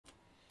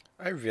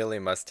I really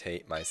must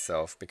hate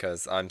myself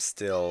because I'm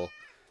still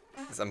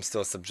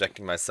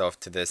subjecting myself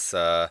to this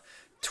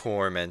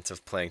torment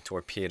of playing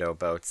torpedo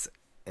boats,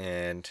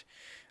 and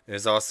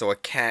there's also a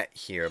cat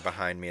here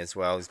behind me as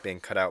well who's being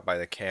cut out by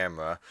the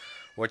camera,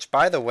 which,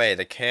 by the way,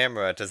 the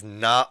camera does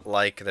not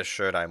like the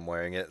shirt I'm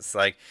wearing. It's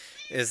like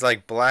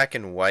black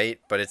and white,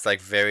 but it's like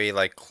very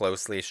like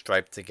closely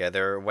striped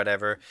together or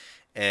whatever,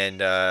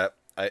 and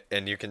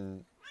you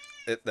can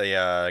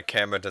the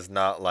camera does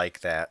not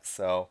like that.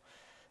 So,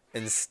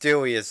 and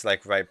Stewie is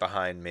like right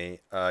behind me.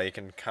 You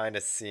can kind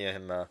of see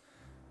him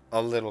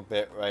a little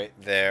bit right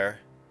there,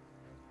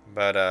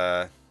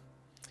 but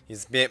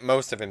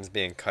most of him's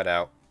being cut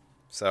out.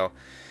 So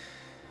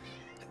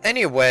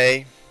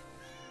anyway,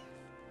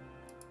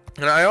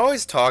 and I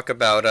always talk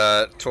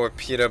about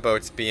torpedo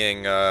boats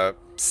being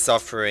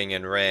suffering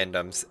in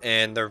randoms,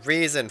 and the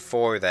reason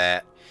for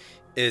that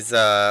is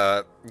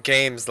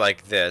games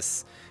like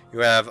this. You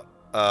have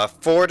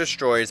 4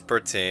 destroyers per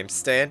team.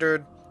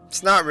 Standard,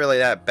 it's not really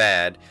that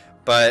bad,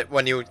 but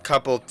when you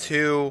couple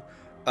 2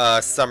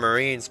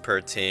 submarines per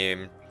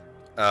team,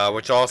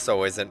 which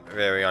also isn't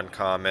very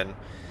uncommon,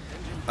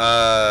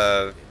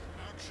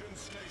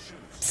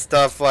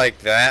 stuff like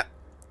that,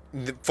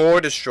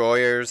 4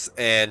 destroyers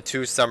and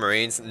 2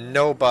 submarines,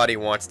 nobody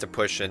wants to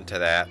push into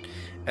that.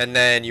 And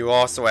then you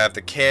also have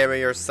the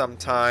carrier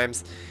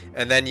sometimes,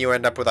 and then you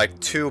end up with like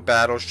 2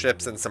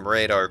 battleships and some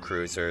radar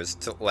cruisers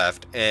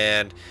left.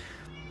 And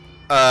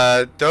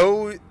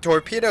though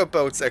torpedo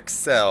boats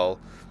excel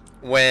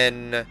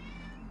when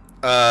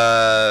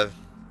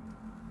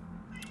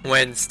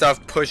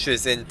stuff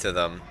pushes into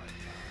them,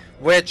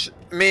 which,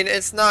 I mean,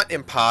 it's not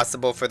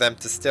impossible for them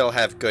to still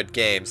have good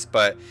games,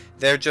 but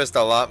they're just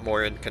a lot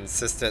more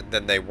inconsistent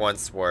than they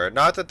once were.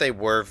 Not that they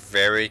were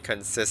very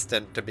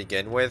consistent to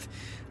begin with.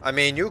 I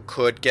mean, you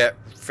could get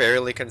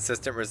fairly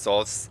consistent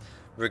results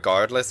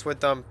regardless with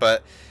them,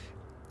 but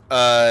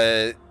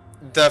the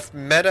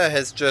meta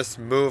has just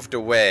moved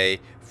away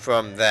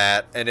from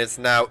that, and it's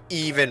now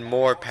even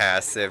more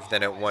passive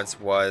than it once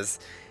was,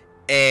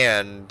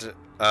 and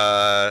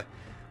a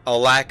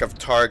lack of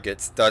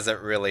targets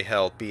doesn't really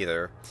help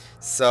either.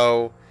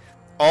 So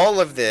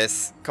all of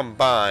this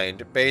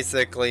combined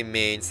basically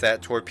means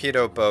that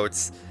torpedo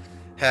boats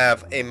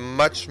have a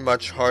much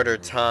harder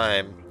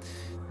time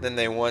than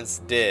they once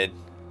did.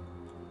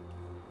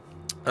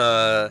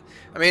 I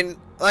mean,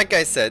 like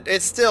I said,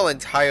 it's still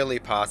entirely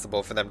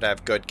possible for them to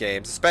have good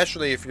games,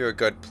 especially if you're a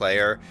good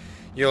player.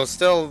 You'll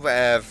still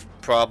have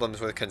problems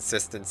with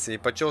consistency,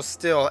 but you'll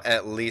still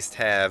at least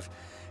have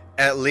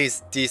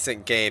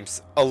decent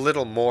games a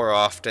little more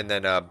often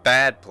than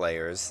bad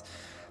players.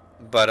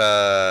 But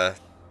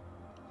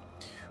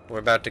we're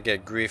about to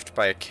get griefed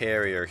by a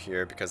carrier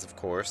here because, of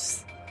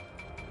course,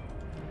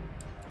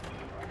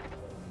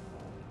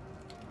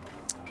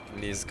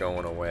 and he's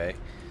going away.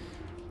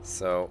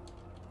 So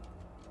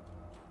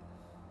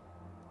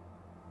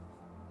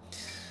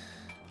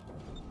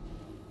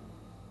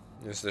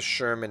there's the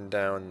Sherman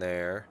down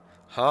there.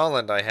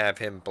 Holland, I have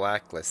him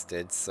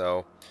blacklisted,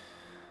 so,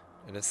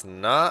 and it's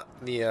not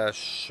the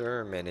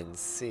Sherman in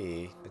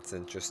C. It's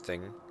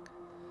interesting.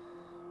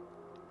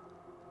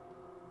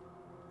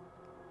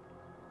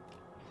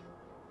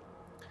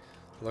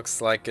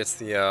 Looks like it's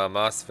the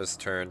Moskva's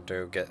turn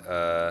to get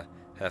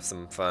have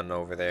some fun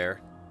over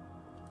there.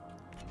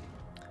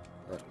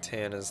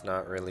 Tana's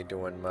not really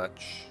doing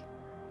much.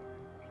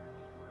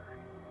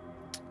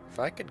 If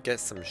I could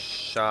get some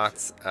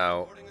shots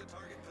out,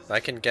 I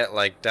can get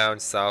like down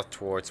south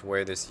towards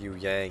where this Yu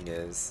Yang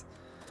is.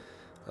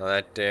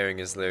 That Daring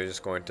is literally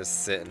just going to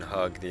sit and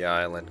hug the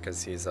island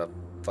because he's a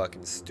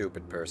fucking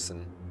stupid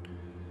person.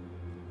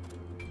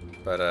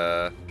 But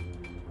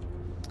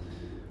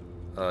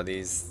oh,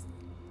 these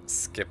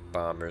skip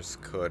bombers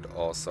could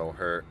also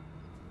hurt.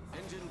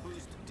 Engine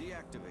boost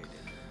deactivated.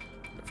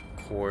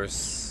 Of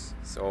course,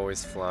 it's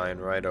always flying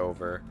right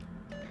over.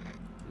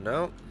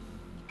 Nope.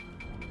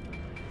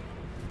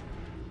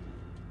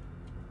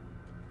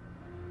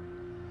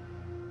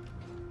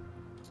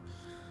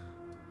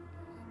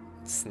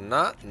 It's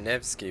not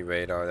Nevsky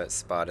radar that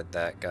spotted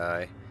that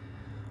guy.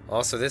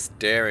 Also, this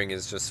Daring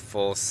is just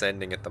full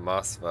sending at the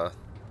Moskva.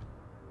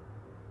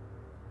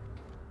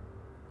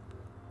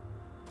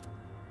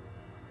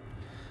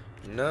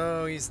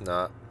 No, he's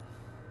not.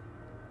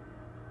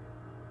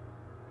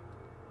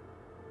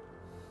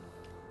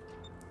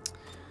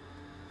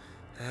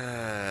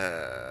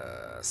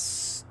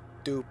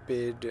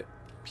 Stupid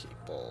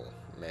people,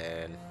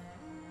 man.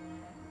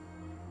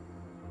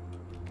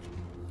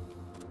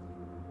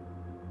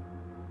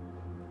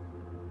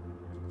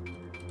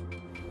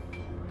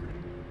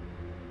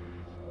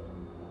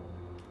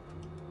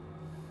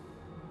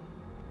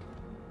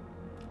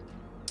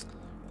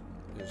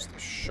 There's the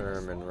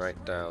Sherman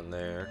right down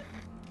there.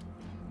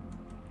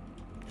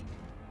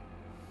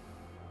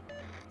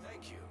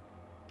 Thank you.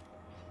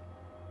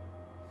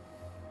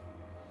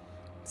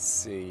 Let's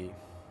see.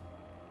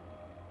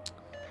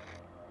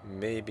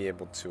 May be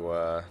able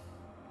to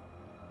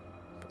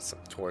put some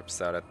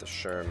torps out at the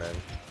Sherman.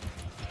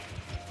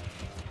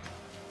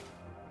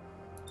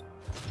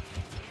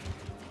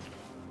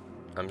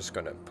 I'm just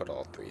gonna put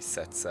all 3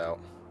 sets out.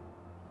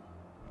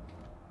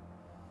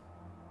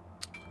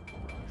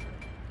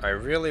 I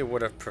really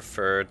would have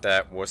preferred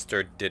that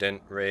Worcester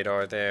didn't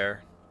radar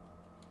there,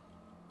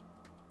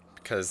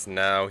 because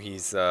now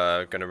he's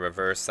gonna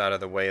reverse out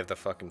of the way of the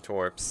fucking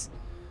torps.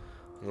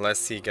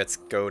 Unless he gets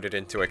goaded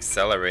into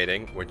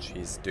accelerating, which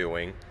he's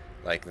doing,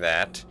 like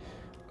that.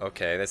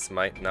 Okay, this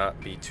might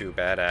not be too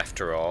bad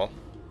after all.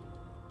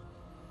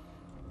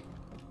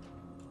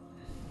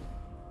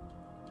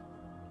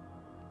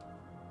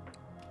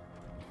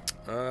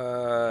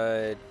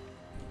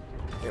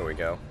 Here we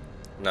go.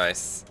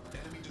 Nice.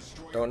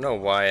 Don't know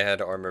why I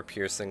had armor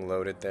piercing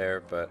loaded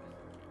there, but...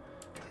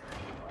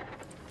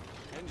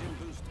 Engine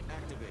boost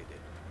activated.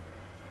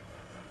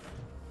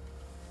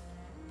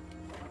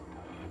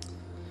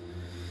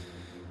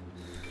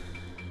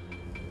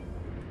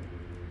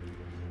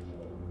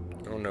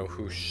 I don't know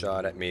who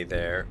shot at me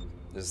there.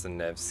 This is the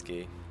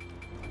Nevsky.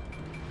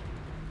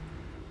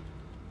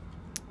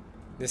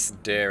 This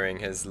daring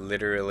has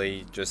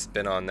literally just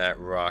been on that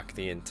rock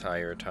the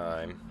entire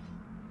time.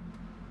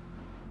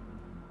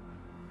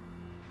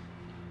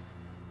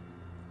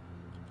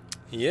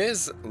 He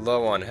is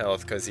low on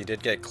health because he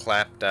did get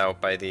clapped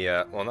out by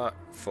the, well, not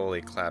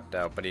fully clapped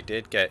out, but he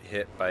did get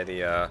hit by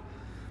the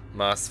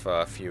Masfa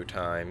a few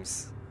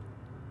times.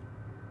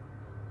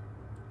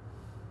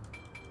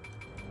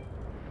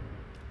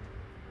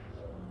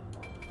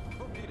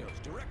 Torpedoes,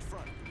 direct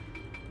front.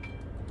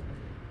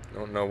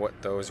 Don't know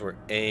what those were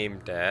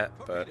aimed at,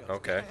 but Torpedoes,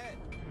 okay. ahead.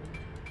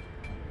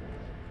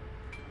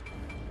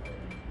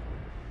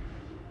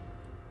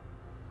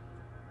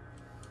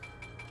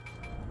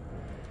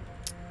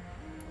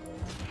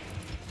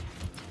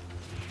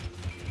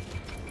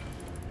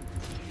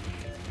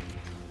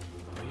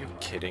 Are you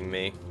kidding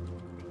me?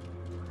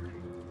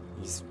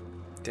 These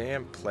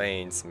damn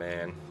planes,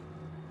 man.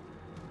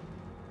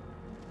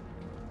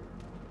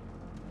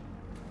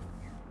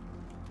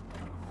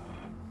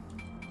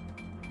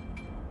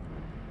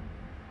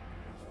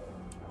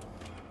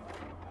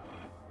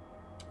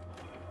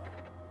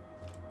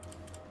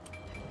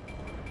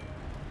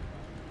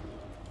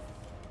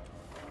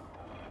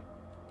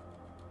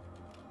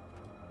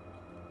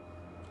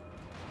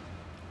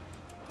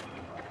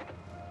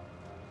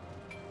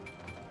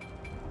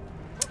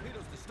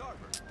 Torpedoes to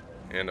starboard.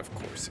 And of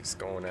course he's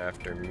going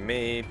after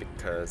me,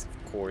 because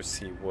of course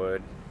he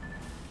would.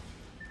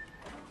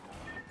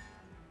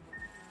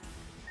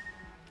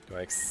 Do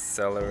I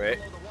accelerate?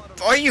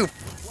 Are you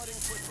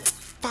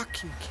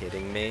fucking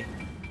kidding me?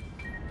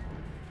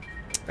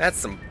 That's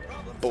some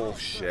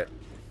bullshit.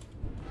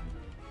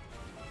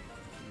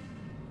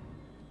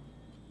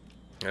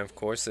 And of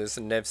course there's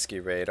a Nevsky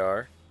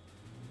radar.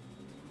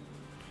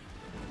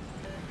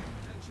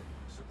 Attention,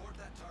 support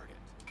that target.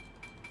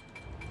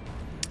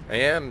 I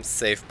am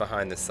safe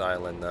behind this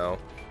island though.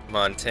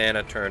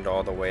 Montana turned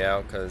all the way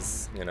out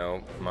because, you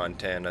know,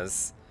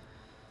 Montana's.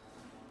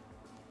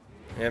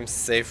 I am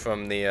safe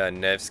from the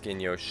Nevsky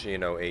and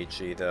Yoshino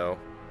HE though.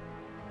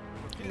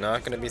 I'm not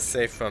going to be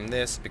safe from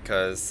this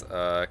because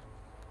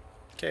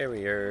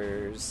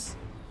carriers.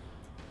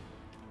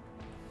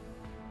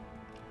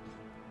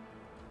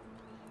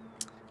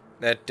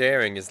 That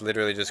daring is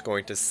literally just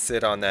going to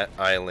sit on that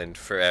island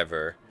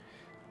forever.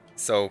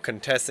 So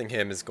contesting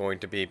him is going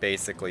to be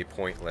basically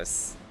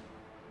pointless.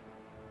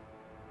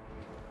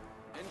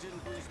 Engine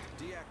boost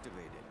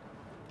deactivated.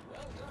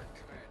 Well done,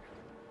 Commander.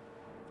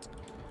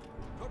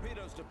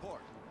 Torpedoes to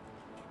port.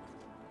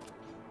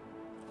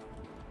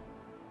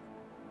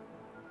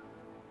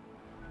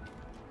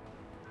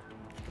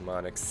 Come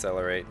on,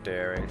 accelerate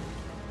daring.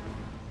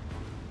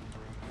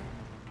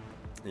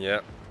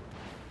 Yep.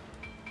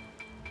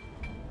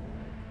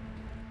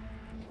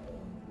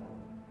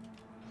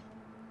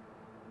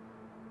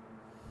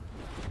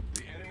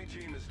 The enemy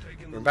team has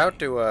taken We're about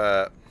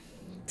to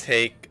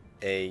take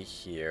A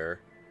here.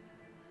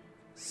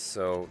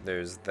 So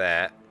there's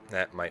that.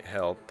 That might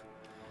help.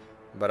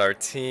 But our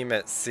team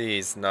at sea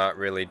is not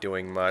really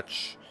doing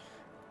much.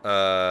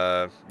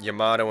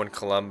 Yamato and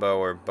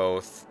Colombo are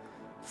both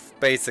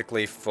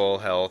basically full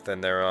health,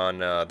 and they're on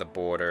the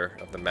border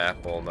of the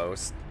map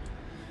almost.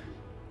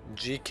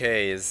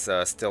 GK is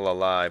still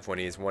alive when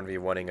he's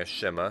 1v1ing a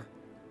Shima.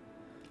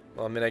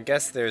 Well, I mean, I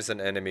guess there's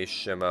an enemy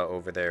Shima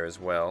over there as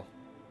well.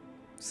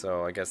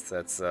 So I guess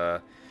that's,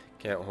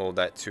 can't hold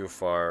that too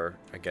far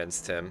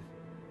against him.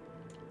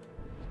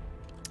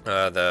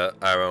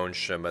 Our own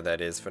Shima,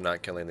 that is, for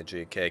not killing the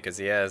GK, because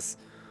he has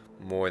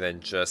more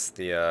than just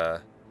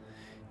the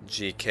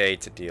GK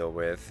to deal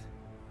with.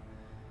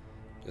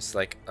 Just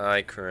like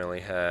I currently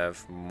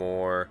have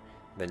more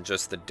than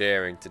just the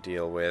daring to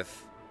deal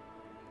with.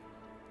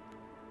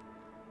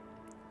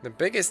 The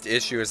biggest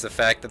issue is the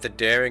fact that the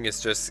daring is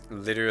just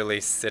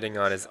literally sitting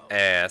on his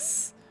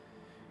ass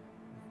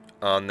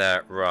on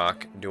that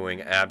rock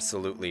doing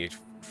absolutely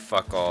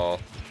fuck all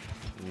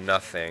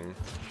nothing.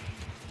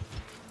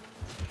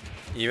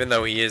 Even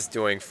though he is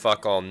doing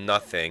fuck all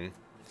nothing,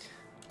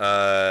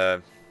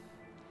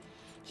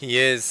 he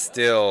is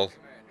still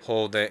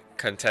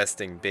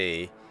contesting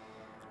B,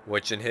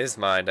 Which in his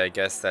mind, I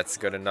guess that's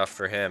good enough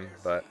for him,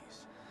 but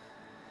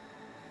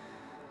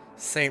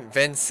St.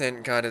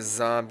 Vincent got his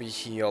zombie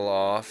heal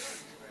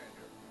off.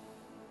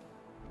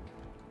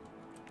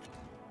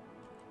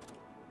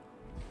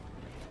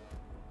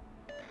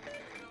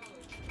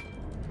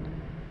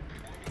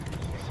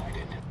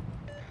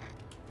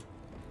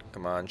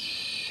 Come on,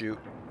 shoot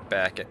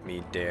back at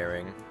me,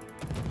 daring.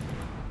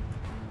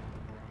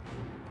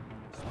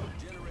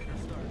 Generator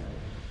started.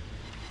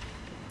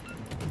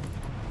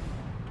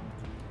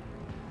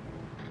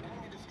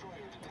 Enemy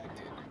destroyer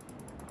detected.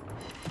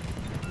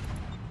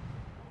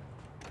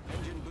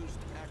 Engine boost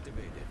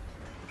activated.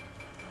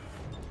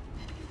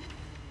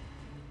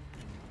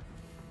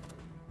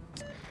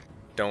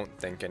 Don't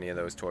think any of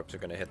those torps are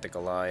going to hit the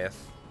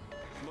Goliath.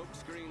 Smoke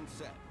screen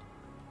set.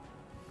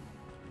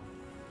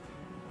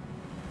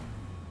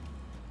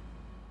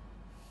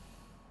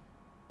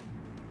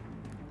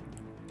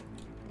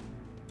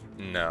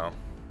 No.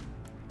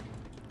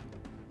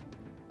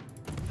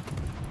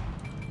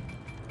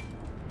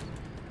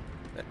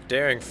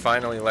 Daring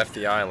finally left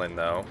the island,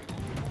 though.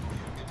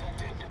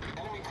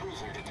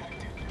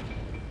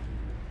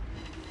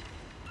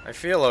 I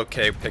feel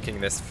okay picking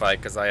this fight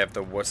because I have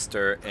the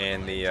Worcester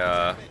and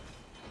the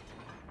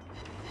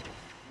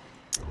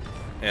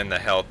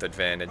health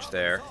advantage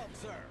there.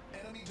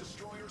 Enemy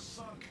destroyer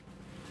sunk.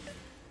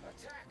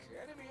 Attack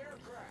enemy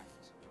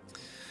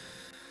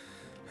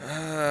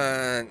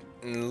aircraft.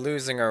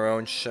 Losing our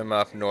own Shima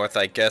up north,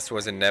 I guess,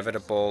 was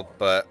inevitable,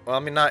 but, well, I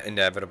mean, not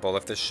inevitable.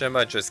 If the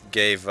Shima just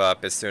gave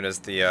up as soon as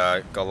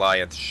the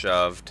Goliath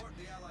shoved,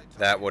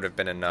 that would have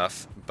been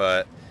enough.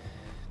 But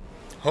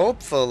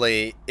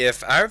hopefully,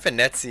 if our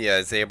Venezia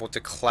is able to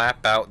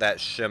clap out that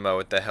Shima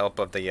with the help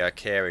of the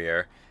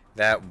carrier,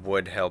 that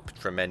would help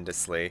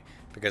tremendously,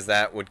 because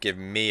that would give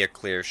me a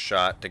clear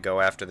shot to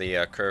go after the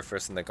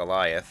Kurfürst and the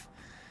Goliath.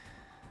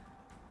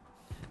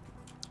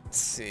 Let's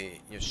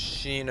see,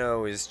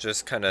 Yoshino is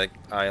just kind of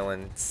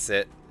island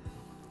sit.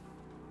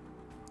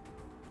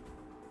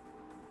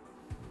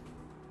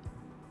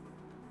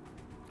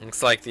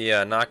 Looks like the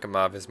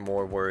Nakamov is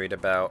more worried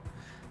about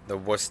the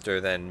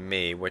Worcester than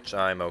me, which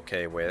I'm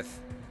okay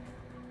with.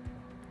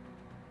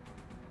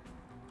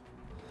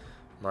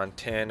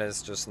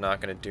 Montana's just not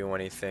going to do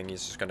anything,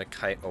 he's just going to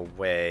kite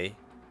away.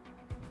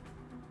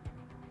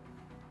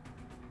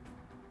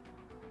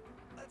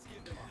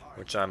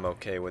 Which I'm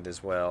okay with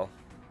as well.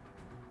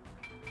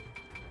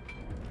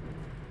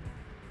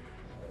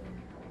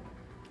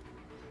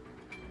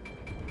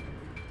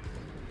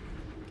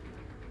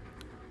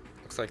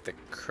 Looks like the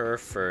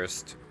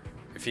Kurfürst,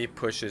 if he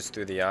pushes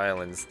through the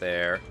islands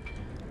there,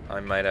 I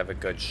might have a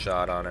good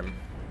shot on him.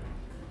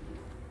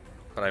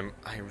 But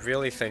I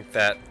really think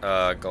that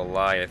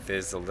Goliath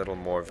is a little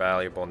more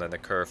valuable than the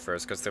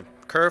Kurfürst, because the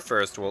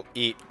Kurfürst will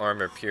eat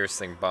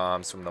armor-piercing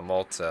bombs from the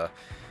Malta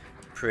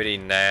pretty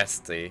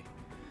nasty.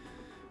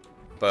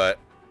 But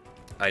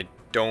I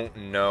don't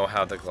know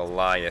how the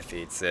Goliath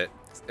eats it.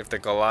 If the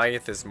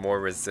Goliath is more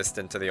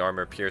resistant to the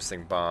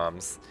armor-piercing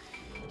bombs,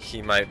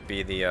 he might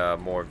be the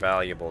more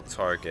valuable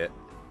target.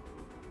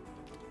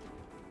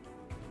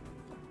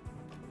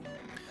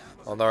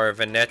 Although our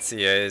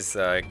Venezia is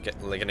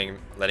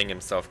letting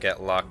himself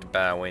get locked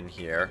bow in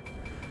here,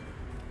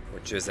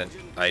 which isn't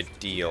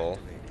ideal.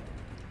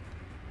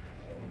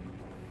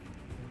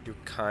 You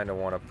kind of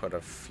want to put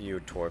a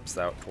few torps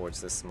out towards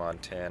this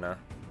Montana.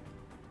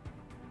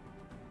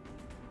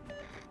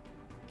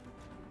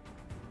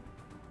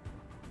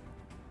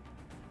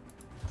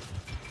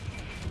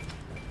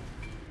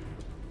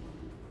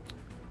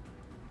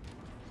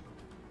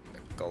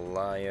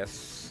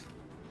 Goliath.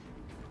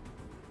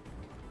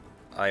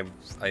 I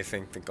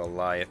think the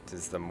Goliath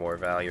is the more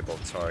valuable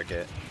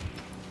target.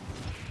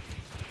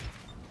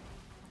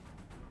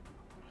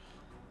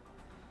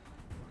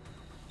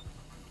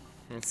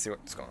 Let's see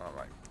what's going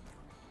on.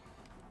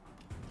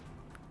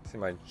 See,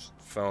 my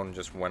phone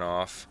just went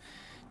off.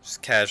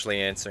 Just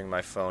casually answering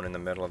my phone in the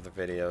middle of the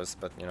videos,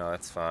 but you know,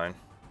 that's fine.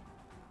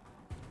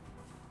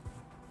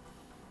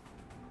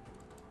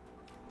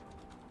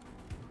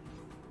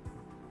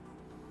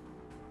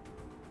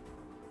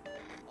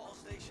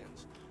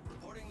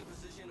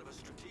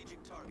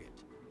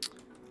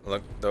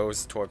 Look,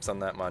 those torps on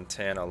that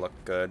Montana look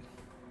good.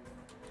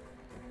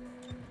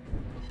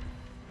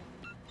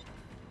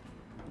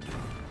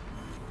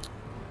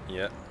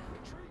 Yep.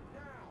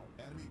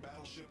 Enemy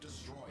battleship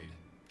destroyed.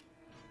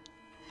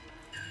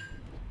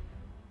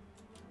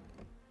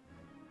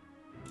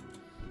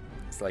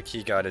 It's like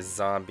he got his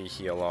zombie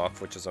heal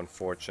off, which is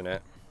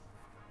unfortunate.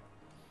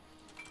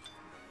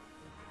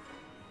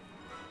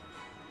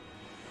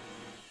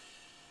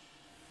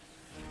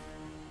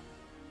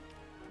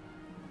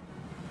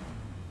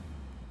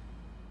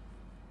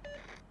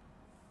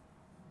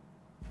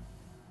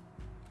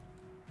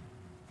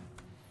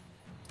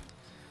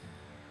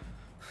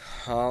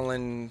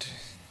 Holland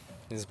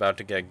is about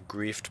to get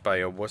griefed by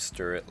a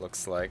Worcester, it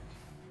looks like.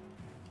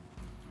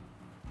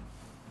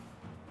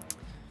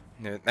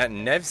 That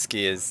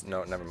Nevsky is...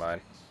 no, never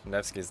mind.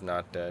 Nevsky is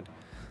not dead.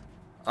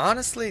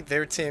 Honestly,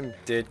 their team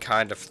did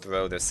kind of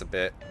throw this a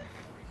bit.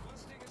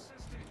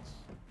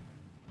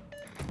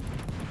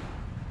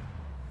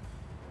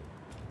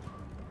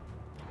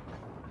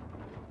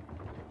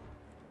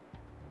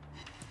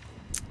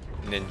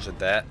 Ninja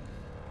that.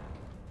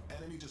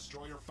 Enemy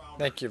destroyer found.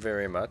 Thank you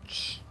very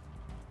much.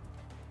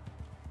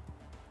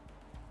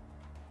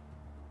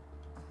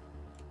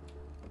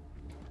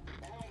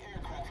 Enemy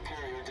aircraft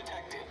carrier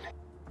detected.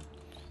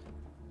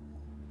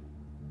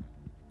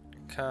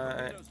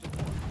 Okay. Torpedoes to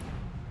port.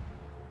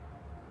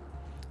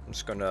 I'm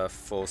just gonna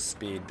full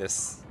speed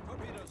this.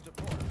 Torpedoes to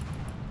port.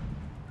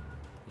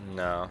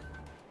 No.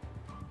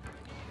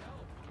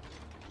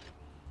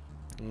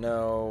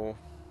 No.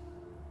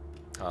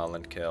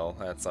 Holland kill.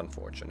 That's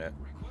unfortunate.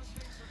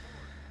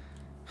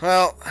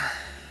 Well,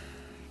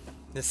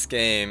 this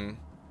game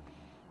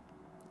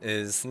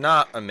is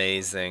not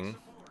amazing.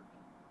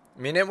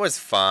 I mean, it was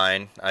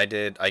fine. I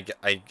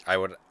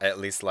would at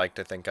least like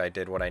to think I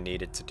did what I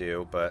needed to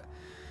do, but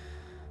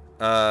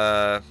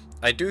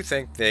I do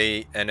think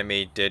the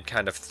enemy did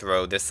kind of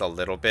throw this a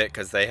little bit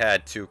because they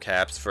had 2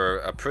 caps for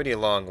a pretty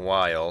long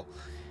while.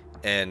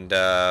 And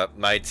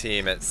my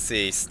team at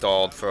C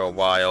stalled for a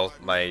while.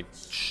 My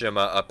Shima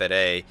up at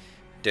A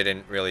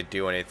didn't really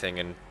do anything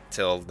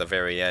until the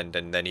very end,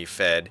 and then he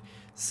fed.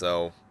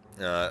 So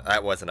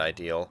that wasn't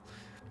ideal.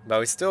 But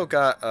we still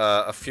got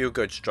a few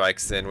good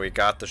strikes in. We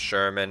got the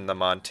Sherman, the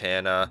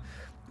Montana,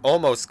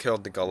 almost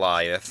killed the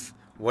Goliath.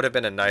 Would have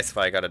been a nice if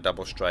I got a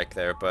double strike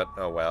there, but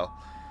oh well.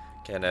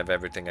 Can't have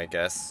everything, I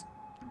guess.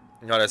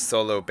 Got a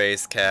solo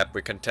base cap.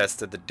 We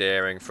contested the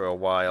daring for a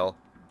while.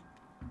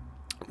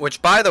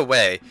 Which, by the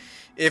way,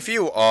 if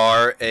you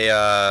are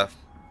a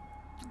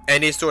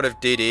any sort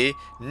of DD,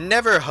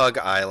 never hug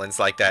islands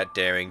like that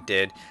daring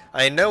did.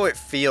 I know it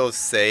feels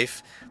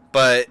safe,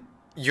 but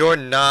you're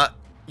not.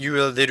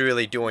 You're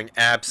literally doing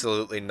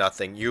absolutely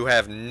nothing. You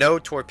have no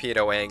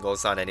torpedo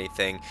angles on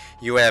anything.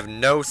 You have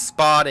no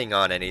spotting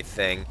on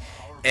anything,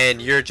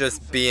 and you're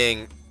just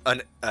being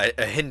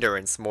a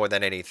hindrance more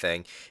than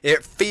anything.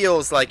 It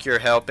feels like you're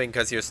helping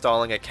because you're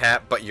stalling a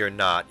cap, but you're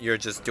not. You're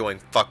just doing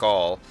fuck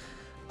all.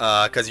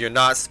 Because you're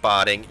not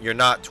spotting, you're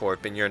not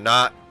torping, you're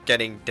not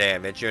getting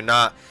damage, you're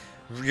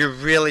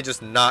really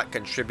just not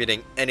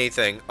contributing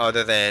anything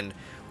other than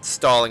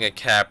stalling a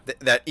cap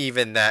that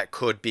even that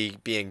could be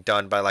being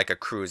done by like a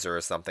cruiser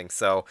or something.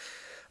 So,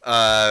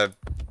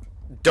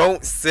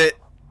 don't sit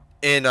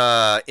in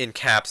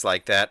caps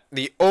like that.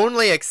 The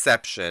only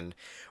exception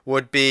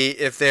would be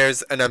if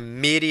there's an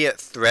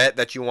immediate threat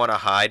that you want to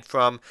hide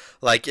from,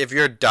 like if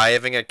you're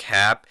diving a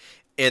cap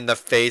in the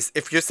face,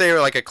 if you're say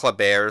like a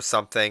Kleber or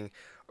something,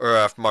 or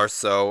a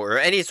Marceau, or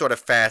any sort of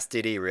fast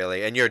DD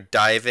really, and you're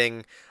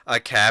diving a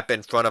cap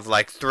in front of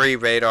like 3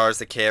 radars,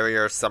 a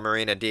carrier, a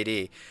submarine, a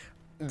DD,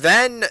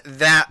 then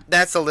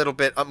that's a little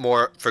bit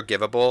more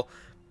forgivable,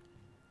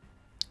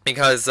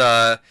 because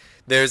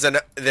there's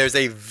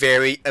a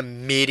very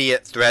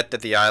immediate threat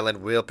that the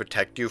island will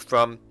protect you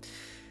from.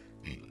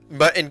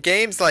 But in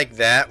games like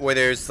that,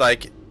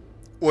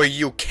 where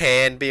you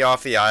can be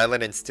off the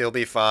island and still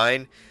be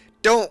fine,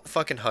 don't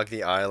fucking hug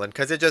the island,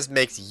 because it just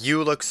makes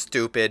you look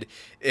stupid.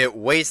 It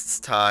wastes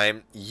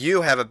time.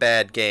 You have a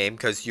bad game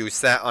because you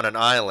sat on an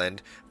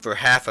island for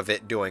half of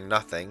it doing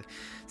nothing.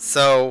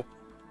 So,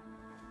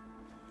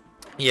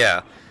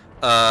 yeah.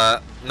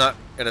 Not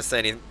gonna say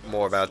any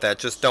more about that.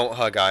 Just don't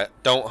hug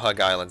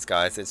islands,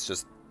 guys. It's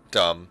just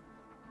dumb.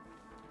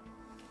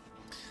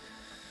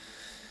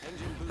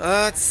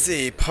 Let's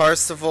see.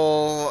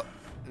 Parseval.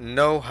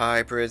 No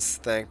hybrids,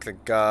 thank the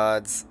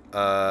gods.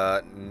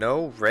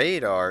 No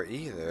radar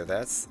either.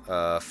 That's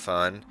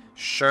fun.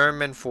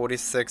 Sherman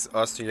 46,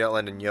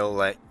 Osterjutland, and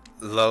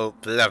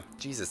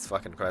Jesus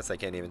fucking Christ, I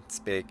can't even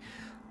speak.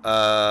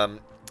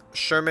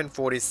 Sherman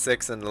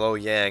 46 and Lo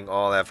Yang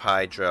all have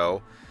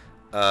hydro.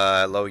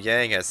 Lo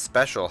Yang has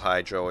special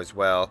hydro as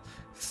well.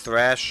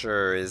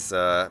 Thrasher is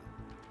I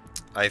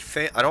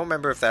don't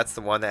remember if that's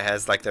the one that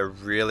has like the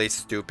really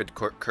stupid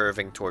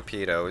curving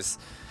torpedoes.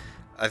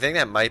 I think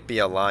that might be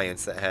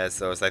Alliance that has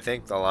those. I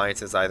think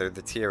Alliance is either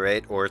the tier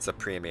 8 or it's a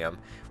premium.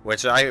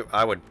 Which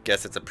I would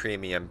guess it's a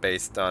premium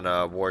based on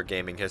a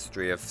wargaming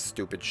history of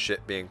stupid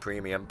shit being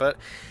premium. But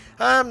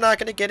I'm not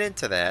going to get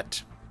into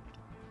that.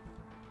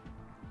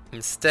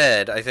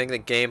 Instead, I think the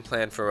game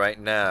plan for right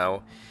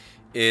now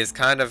is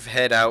kind of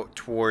head out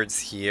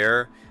towards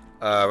here.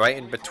 Right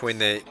in between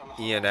the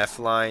E and F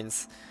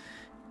lines.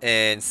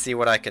 And see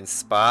what I can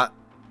spot.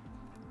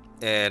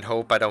 And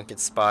hope I don't get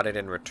spotted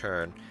in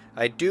return.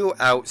 I do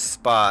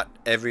outspot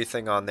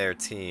everything on their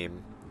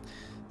team,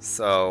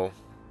 so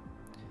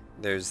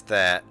there's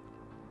that.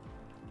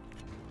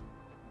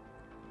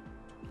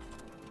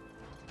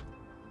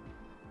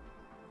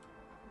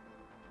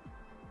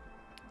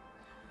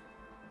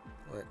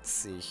 Let's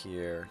see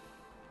here.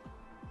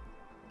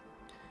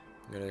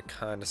 I'm gonna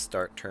kind of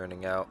start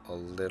turning out a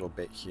little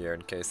bit here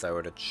in case I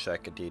were to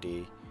check a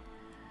DD.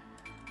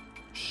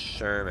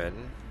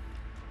 Sherman.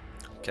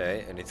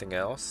 Okay, anything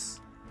else?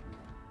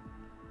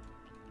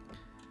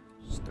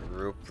 Just the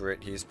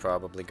Rupert, he's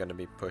probably going to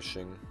be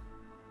pushing.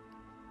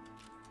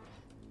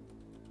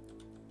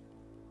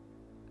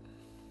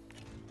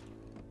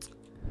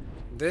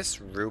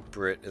 This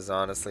Rupert is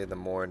honestly the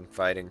more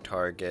inviting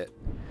target.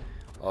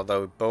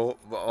 Although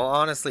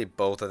honestly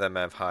both of them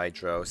have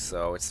Hydro,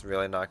 so it's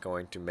really not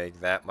going to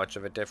make that much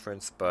of a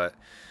difference. But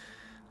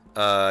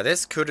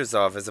this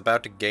Kutuzov is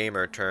about to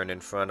gamer turn in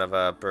front of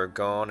a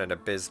Burgon and a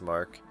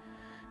Bismarck.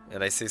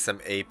 And I see some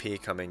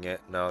AP coming in.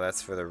 No,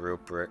 that's for the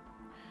Rupert.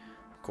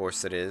 Of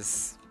course it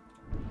is.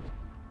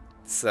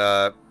 It's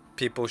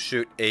people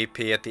shoot AP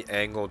at the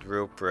angled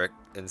Rupert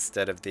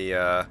instead of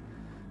the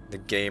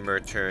gamer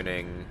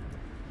turning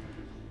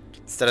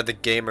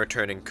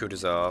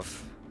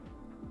Kutuzov.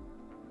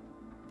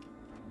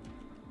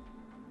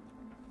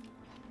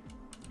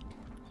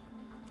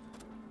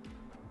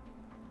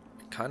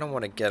 Kind of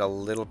want to get a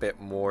little bit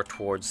more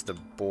towards the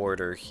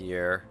border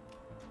here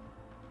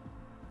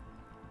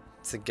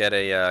to get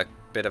a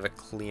bit of a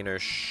cleaner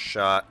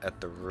shot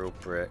at the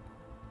Rupert.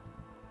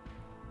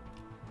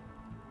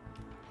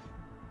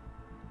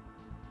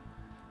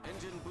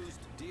 Engine boost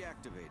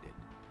deactivated.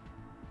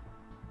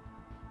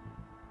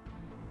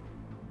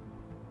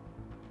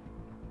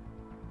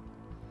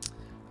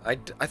 I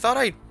thought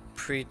I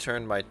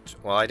pre-turned my...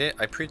 Well, I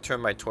didn't. I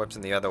pre-turned my torps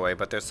in the other way,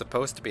 but they're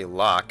supposed to be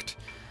locked.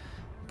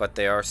 But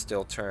they are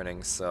still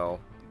turning, so...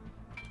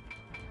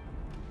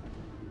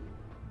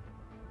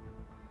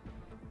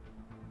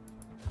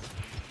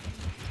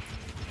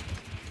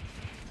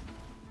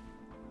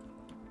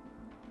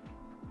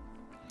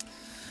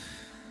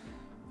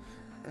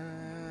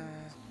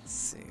 Let's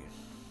see.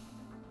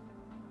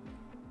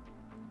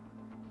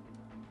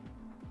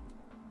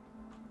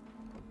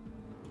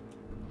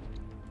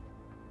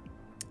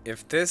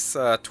 If this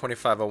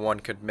 2501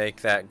 could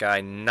make that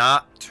guy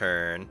not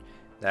turn,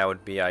 that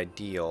would be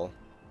ideal.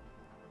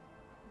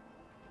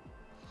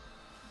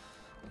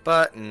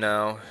 But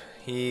no,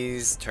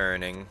 he's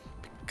turning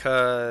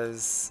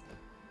because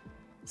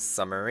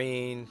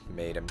submarine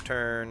made him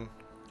turn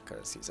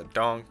because he's a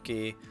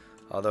donkey.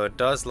 Although it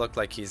does look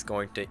like he's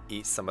going to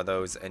eat some of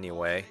those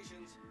anyway,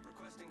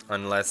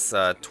 unless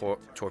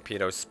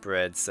Torpedo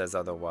Spread says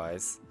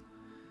otherwise,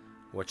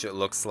 which it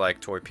looks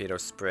like Torpedo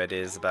Spread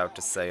is about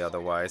to say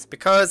otherwise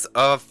because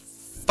of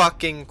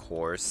fucking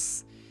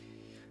course.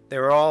 They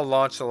were all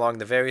launched along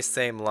the very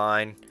same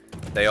line.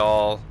 They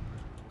all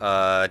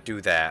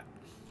do that.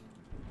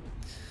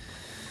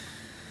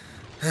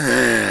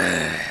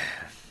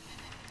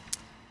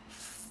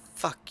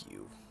 Fuck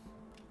you.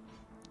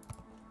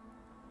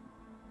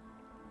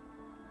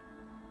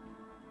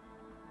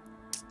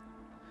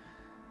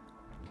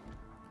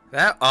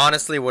 That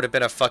honestly would have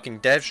been a fucking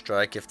dev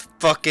strike if the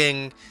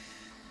fucking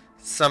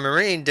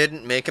submarine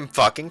didn't make him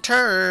fucking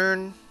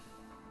turn.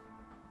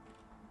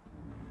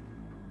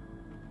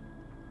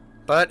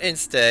 But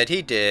instead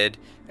he did,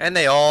 and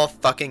they all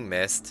fucking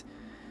missed.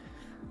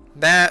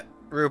 That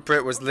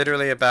Rupert was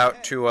literally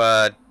about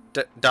to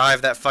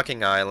dive that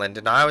fucking island,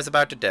 and I was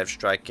about to dev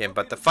strike him,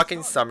 but the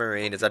fucking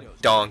submarine is a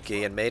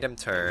donkey and made him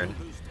turn.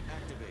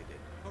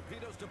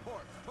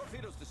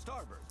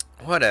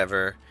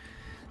 Whatever.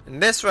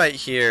 And this right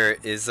here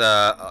is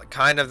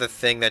kind of the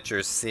thing that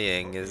you're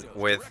seeing is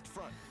with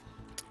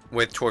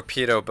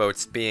torpedo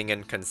boats being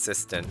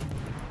inconsistent.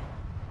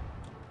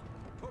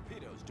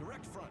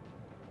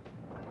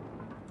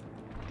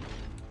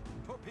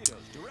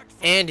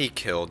 And he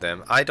killed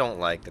him. I don't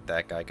like that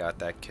that guy got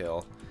that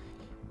kill.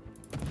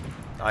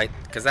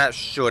 Because that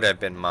should have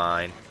been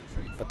mine.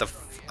 But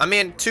I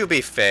mean, to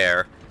be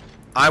fair,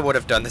 I would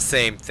have done the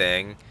same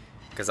thing.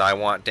 Because I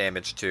want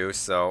damage too,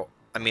 so...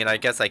 I mean, I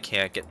guess I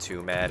can't get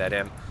too mad at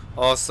him.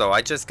 Also,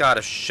 I just got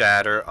a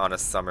shatter on a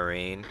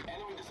submarine.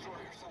 Enemy destroyer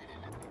sighted.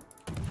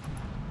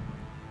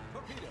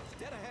 Torpedoes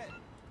dead ahead.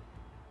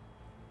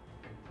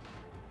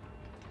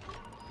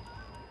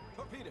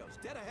 Torpedoes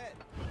dead ahead.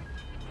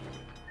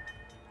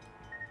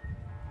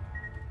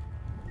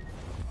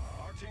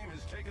 Our team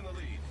has taken the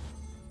lead.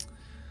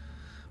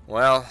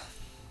 Well,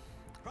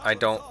 I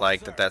don't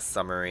like that that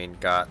submarine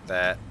got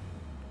that.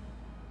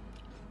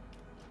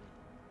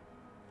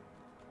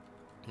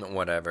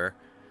 Whatever.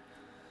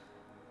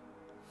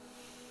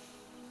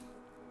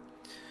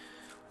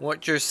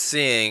 What you're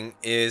seeing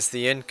is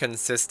the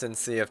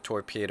inconsistency of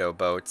torpedo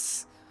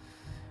boats.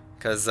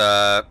 Because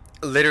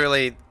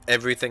literally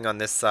everything on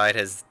this side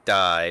has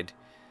died.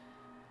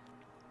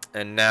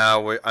 And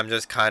now I'm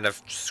just kind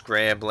of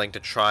scrambling to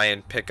try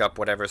and pick up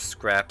whatever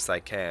scraps I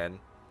can.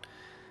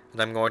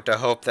 And I'm going to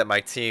hope that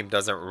my team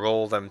doesn't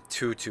roll them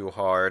too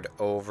hard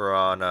over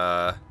on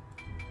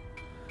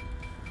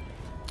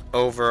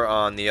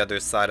the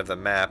other side of the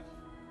map,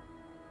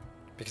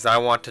 because I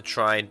want to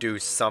try and do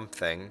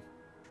something.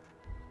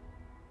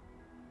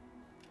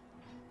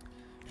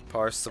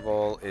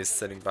 Parseval is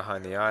sitting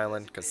behind the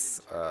island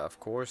because of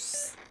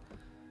course.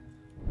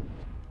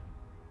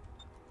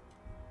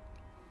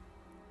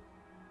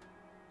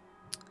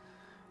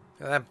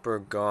 That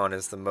Burgon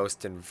is the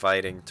most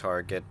inviting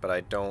target, but I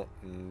don't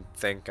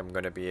think I'm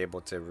going to be able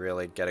to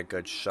really get a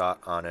good shot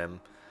on him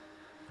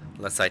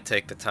unless I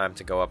take the time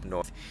to go up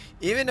north.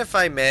 Even if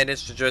I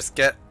manage to just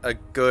get a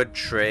good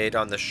trade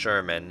on the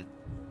Sherman,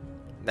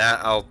 that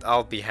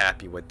I'll be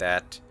happy with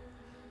that.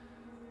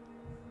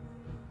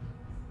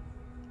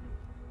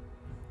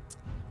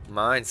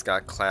 Mine's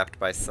got clapped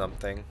by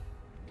something.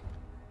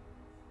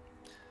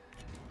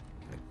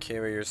 The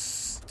carrier's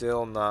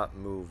still not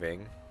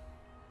moving.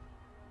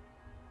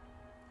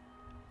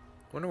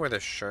 Wonder where the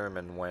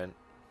Sherman went.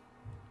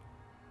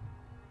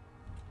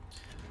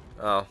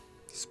 Oh,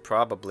 he's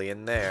probably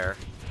in there.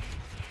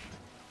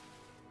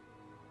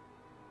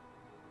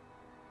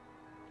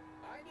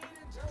 I need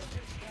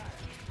intelligence data.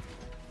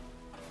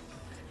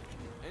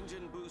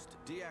 Engine boost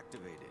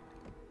deactivated.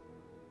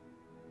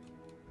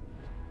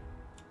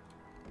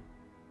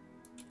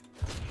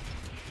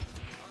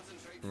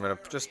 I'm gonna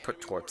just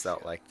put Torps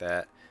out like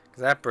that.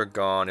 Because that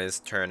Burgon is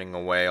turning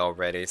away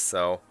already,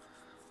 so...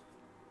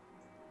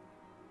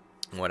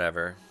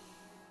 whatever.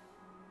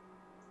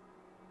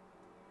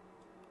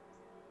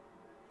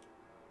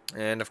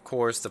 And of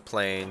course the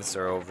planes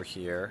are over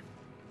here.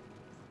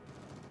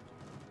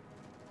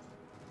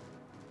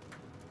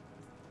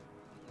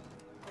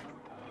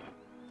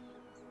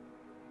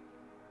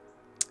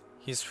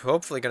 He's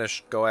hopefully gonna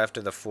go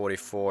after the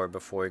 44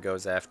 before he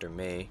goes after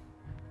me.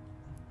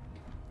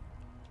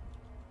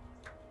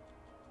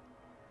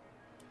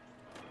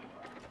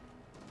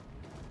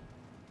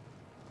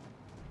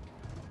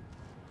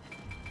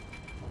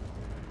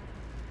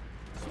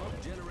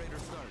 Generator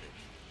started.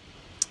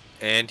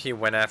 And he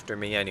went after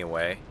me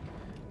anyway.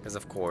 Because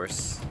of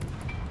course.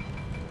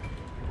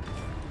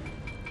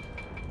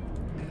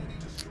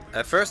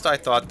 At first I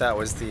thought that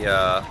was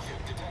the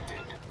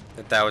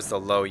that was the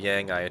low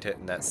yang I had hit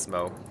in that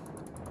smoke.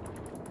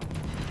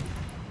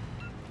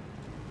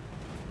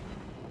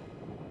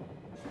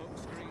 Smoke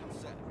screen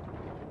set.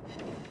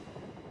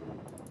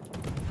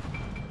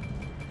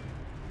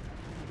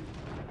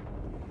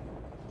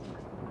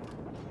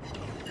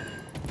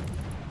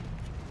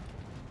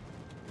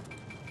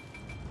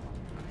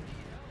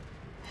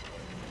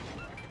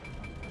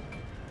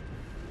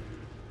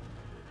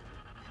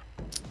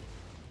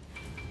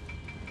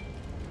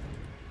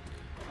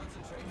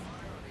 Concentrate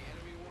fire on the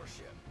enemy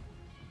warship.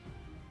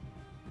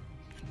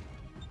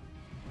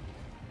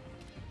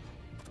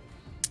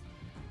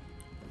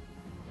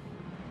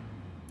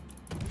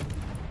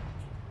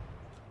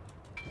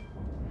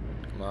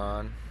 Come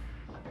on.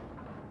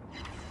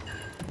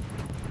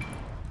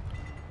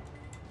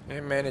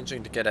 I'm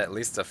managing to get at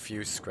least a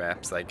few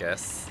scraps, I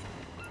guess.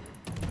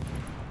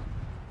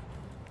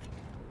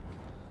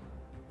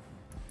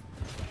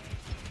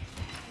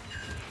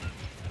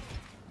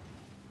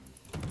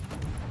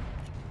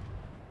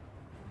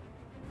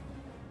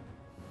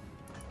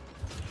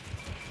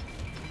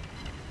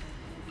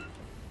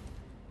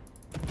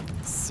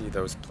 See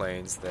those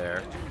planes there.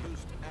 Engine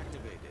boost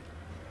activated.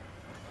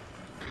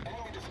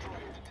 Enemy destroyer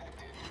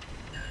detected.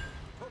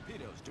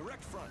 Torpedoes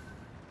direct front.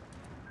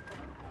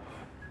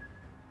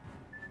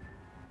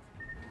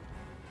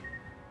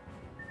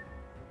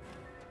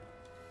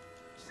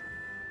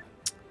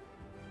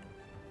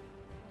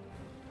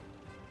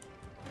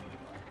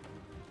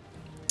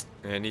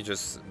 And he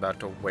just about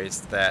to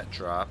waste that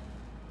drop.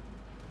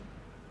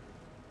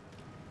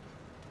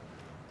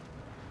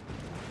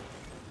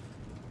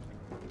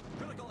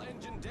 Critical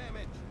engine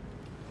damage.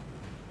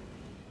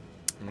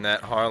 And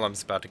that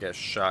Harlem's about to get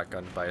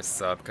shotgunned by a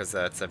sub because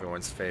that's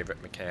everyone's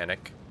favorite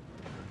mechanic.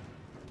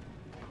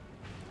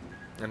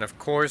 And of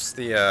course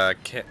the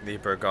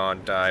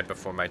Burgon died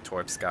before my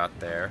Torps got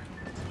there.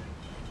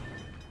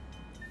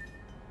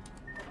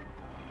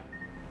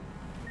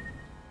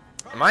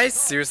 Am I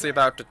seriously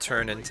about to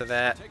turn into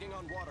that? Taking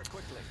on water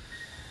quickly.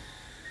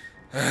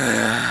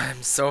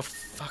 I'm so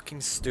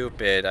fucking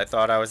stupid. I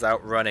thought I was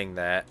outrunning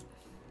that.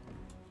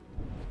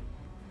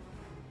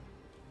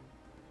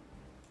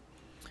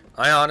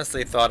 I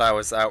honestly thought I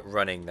was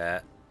outrunning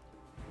that.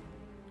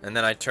 And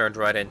then I turned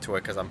right into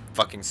it because I'm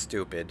fucking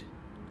stupid.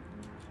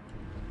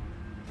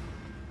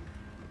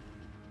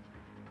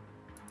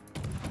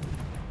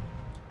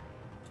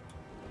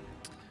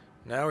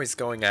 Now he's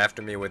going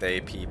after me with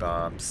AP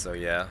bombs, so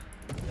yeah.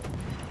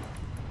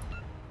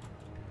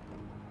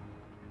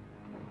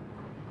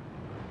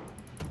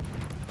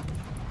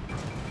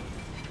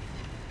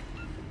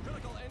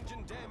 Critical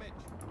engine damage.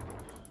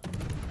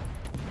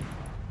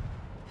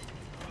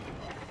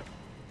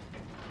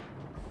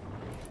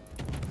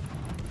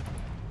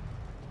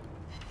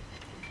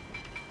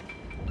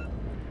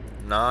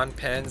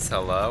 Non-pens,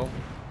 hello?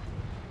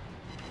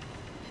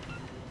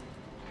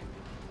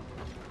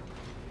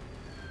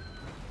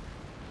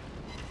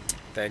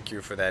 Thank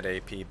you for that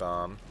AP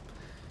bomb.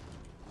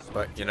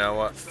 But you know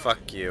what?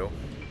 Fuck you.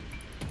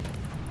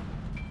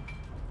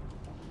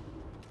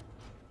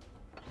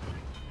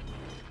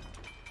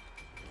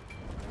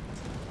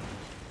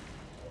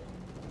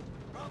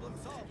 Problem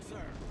solved,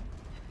 sir.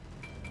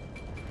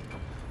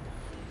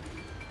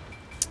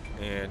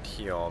 And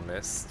he all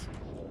missed.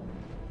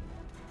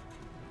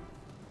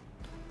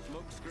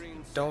 Smoke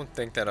screen set. Don't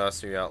think that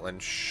Austria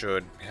Outland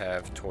should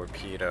have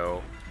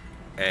torpedo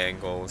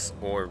angles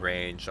or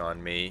range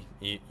on me.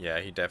 Yeah,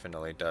 he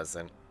definitely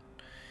doesn't.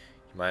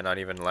 He might not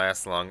even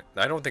last long.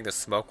 I don't think the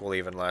smoke will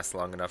even last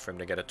long enough for him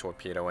to get a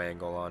torpedo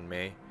angle on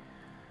me.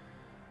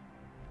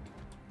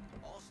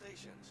 All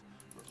stations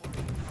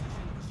reporting the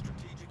position of a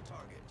strategic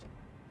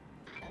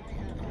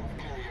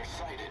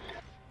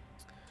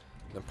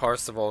The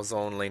Parseval's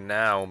only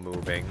now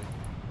moving.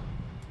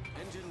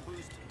 Engine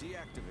boost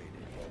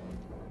deactivated.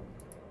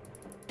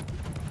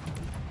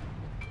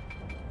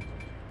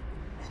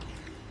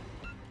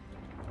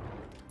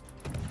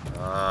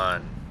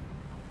 On.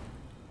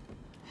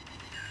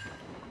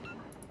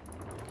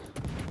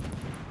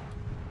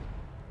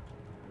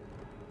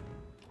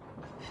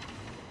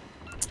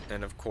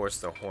 And of course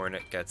the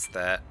Hornet gets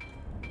that.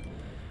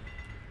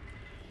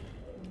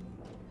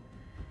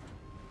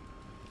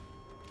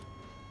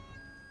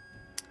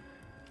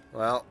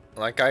 Well,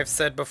 like I've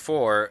said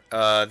before,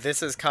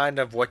 this is kind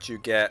of what you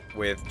get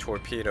with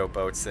torpedo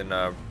boats in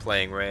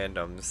playing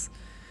randoms.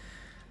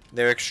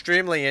 They're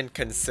extremely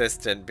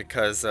inconsistent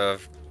because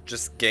of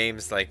just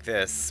games like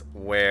this,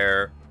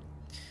 where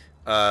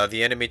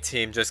the enemy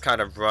team just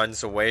kind of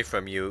runs away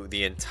from you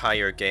the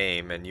entire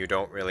game and you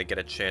don't really get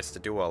a chance to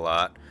do a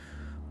lot.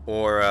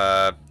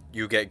 Or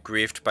you get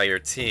griefed by your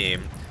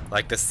team,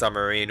 like the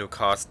submarine who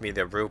cost me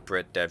the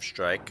Rupert dev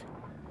strike.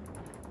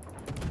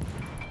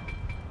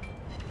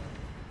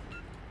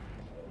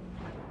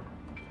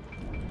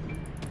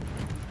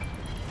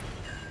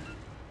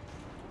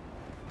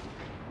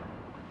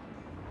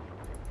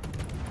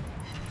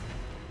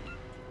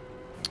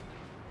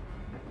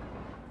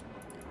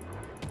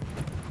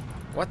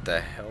 What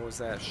the hell was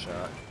that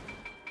shot?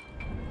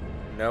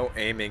 No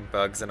aiming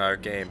bugs in our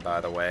game,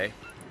 by the way.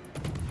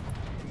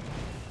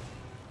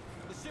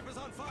 The ship is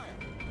on fire.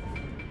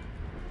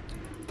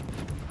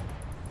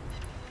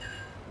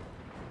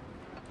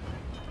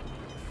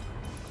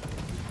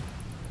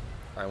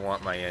 I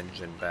want my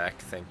engine back,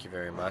 thank you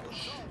very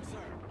much.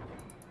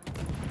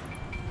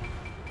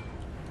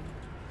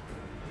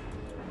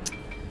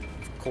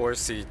 Of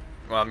course he...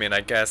 Well, I mean,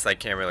 I guess I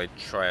can't really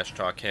trash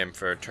talk him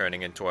for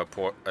turning into a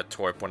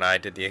torp when I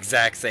did the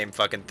exact same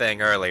fucking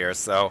thing earlier,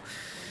 so...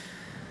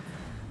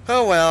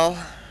 Oh well.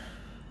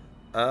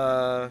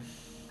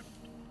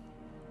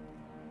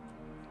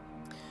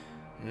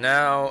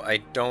 Now I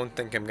don't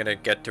think I'm gonna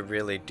get to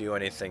really do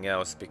anything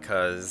else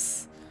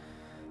because...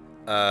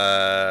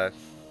 Because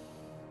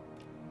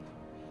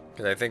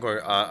I think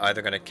we're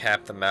either gonna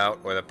cap them out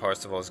or the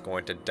Parseval is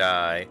going to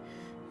die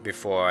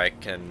before I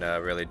can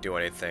really do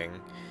anything.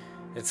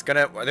 It's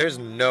gonna... There's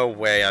no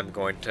way I'm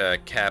going to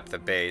cap the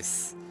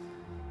base.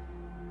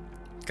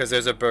 Because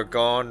there's a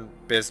Burgon,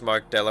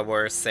 Bismarck,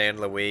 Delaware, San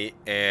Luis,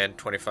 and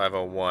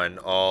 2501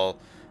 all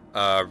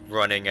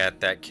running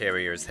at that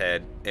carrier's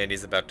head. And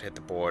he's about to hit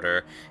the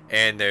border.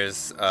 And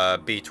there's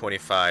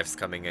B-25s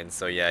coming in.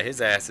 So yeah,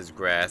 his ass is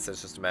grass.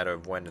 It's just a matter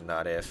of when and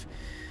not if.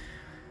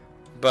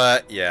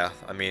 But yeah,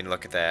 I mean,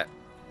 look at that.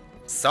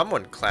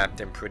 Someone clapped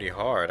him pretty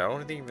hard. I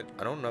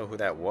don't know who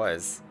that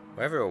was.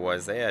 Whoever it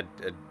was, they had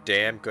a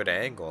damn good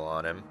angle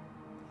on him.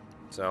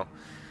 So,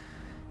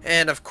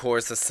 and of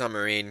course the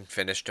submarine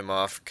finished him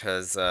off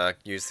because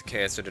used the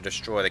cancer to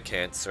destroy the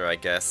cancer, I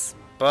guess.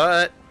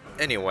 But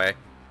anyway,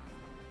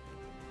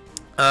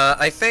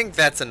 I think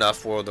that's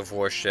enough World of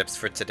Warships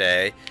for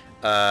today.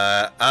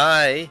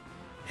 I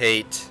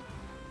hate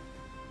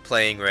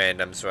playing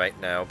randoms right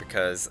now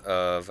because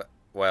of,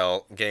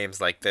 well, games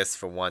like this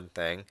for one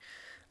thing.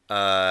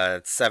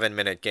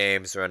 7-minute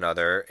games are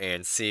another,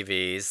 and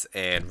CVs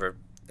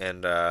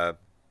and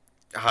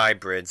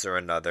hybrids are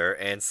another,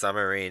 and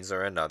submarines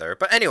are another.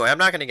 But anyway, I'm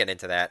not gonna get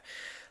into that.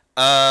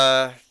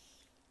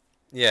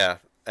 Yeah,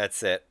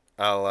 that's it.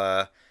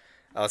 I'll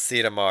see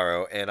you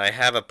tomorrow, and I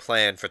have a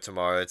plan for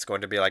tomorrow. It's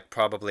going to be like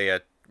probably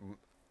a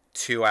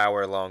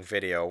 2-hour long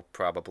video,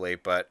 probably,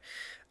 but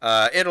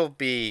it'll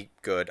be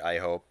good, I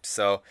hope.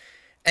 So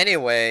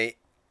anyway,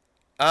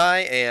 I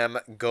am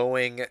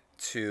going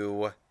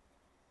to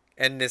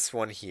end this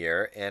one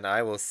here, and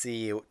I will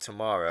see you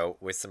tomorrow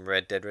with some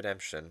Red Dead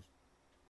Redemption.